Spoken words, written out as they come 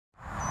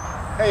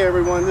Hey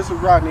everyone, this is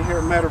Rodney here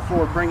at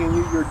Ford bringing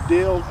you your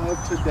deal of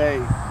today.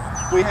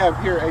 We have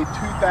here a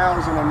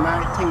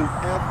 2019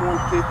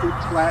 F-150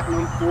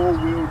 Platinum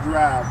 4-wheel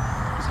drive.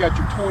 It's got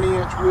your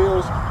 20-inch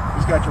wheels,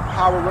 it's got your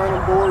power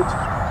running boards,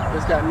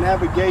 it's got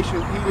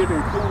navigation, heated and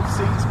cooled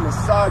seats,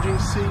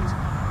 massaging seats,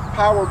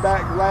 power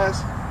back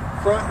glass,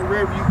 front and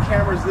rear view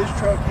cameras. This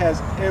truck has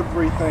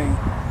everything.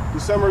 The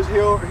summer's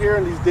here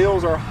and these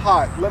deals are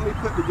hot. Let me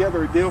put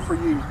together a deal for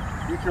you.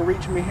 You can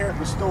reach me here at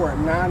the store at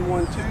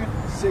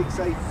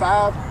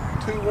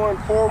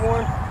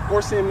 912-685-2141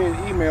 or send me an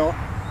email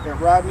at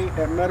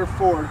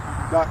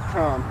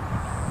rodney@metaford.com.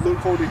 Look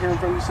forward to hearing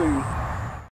from you soon.